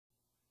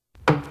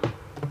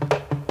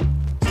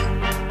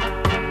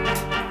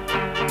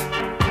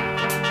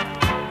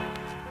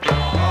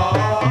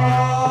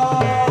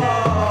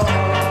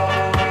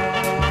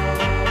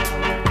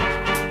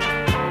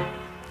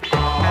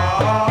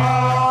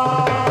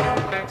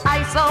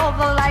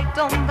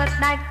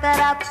night that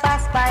I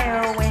passed by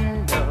her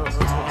window,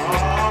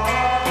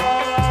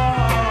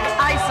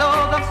 I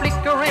saw the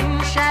flickering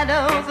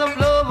shadows of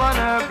love on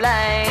her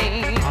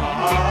blind.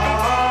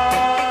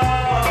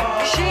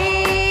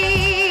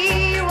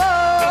 She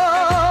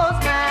was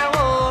my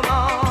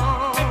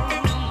woman.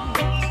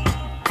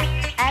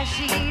 As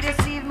she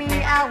deceived me,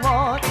 I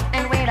watched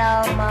and weighed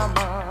out my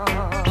mind.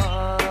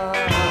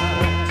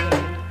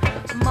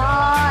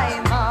 My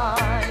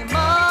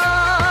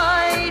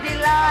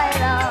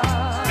Delilah.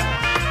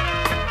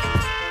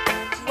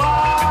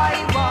 Why,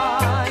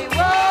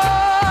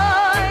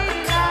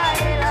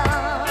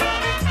 Delilah?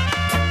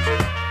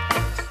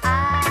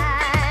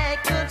 I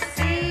could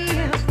see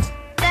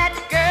that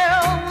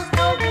girl was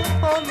no good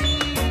for me,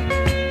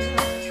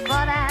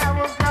 but I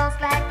was lost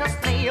like a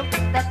slave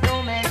that no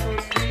man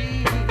could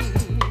free.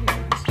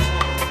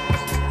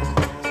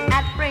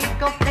 At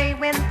break of day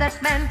when that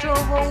man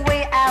drove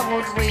away, I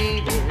was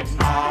waiting.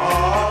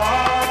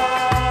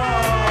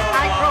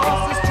 I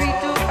crossed the street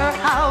to her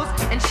house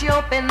and she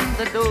opened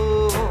the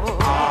door.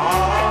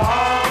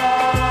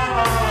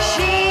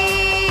 She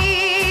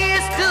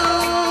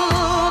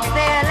stood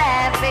there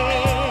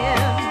laughing.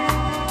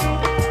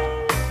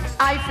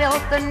 I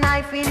felt the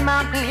knife in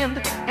my hand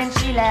and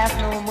she laughed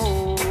no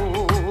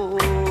more.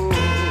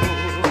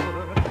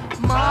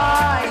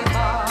 My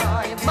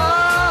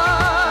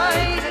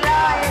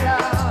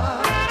Delilah.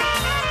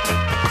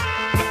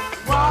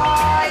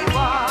 Why,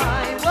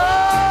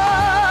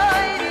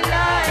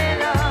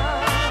 Delilah?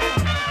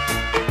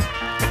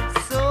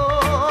 So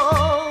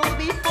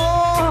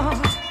before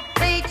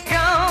they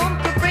come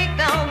to break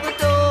down the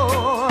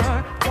door,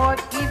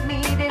 forgive me,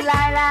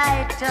 Delilah,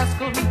 I just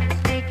couldn't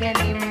take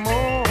anymore.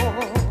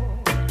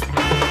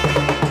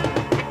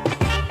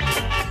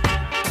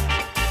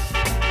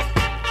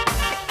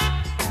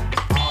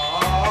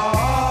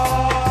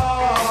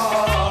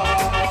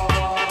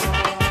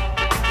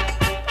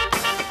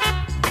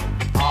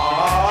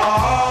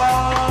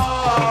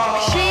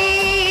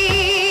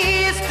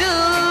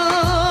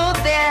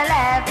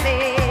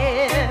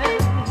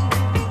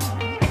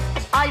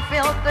 I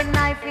felt the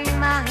knife in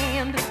my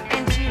hand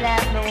and she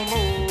laughed no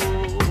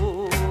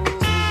more.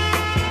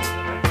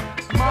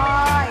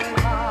 My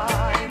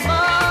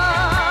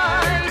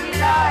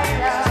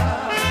Delilah.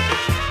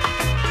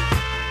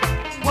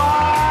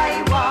 Why,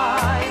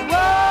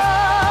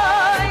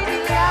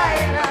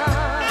 Delilah?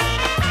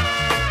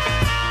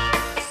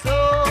 So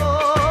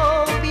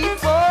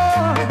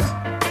before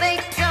they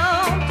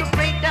come to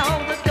break down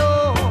the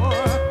door,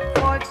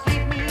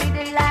 forgive me,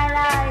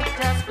 Delilah, I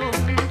just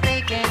couldn't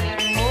take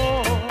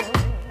anymore.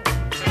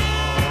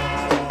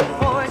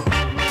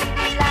 Forgive me,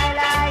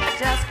 Delilah, I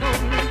just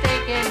couldn't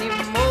take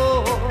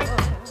anymore.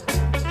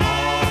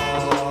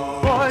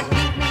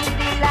 Forgive me,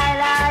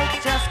 Delilah, I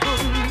just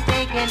couldn't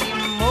take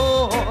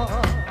anymore.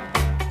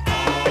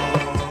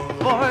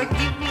 Forgive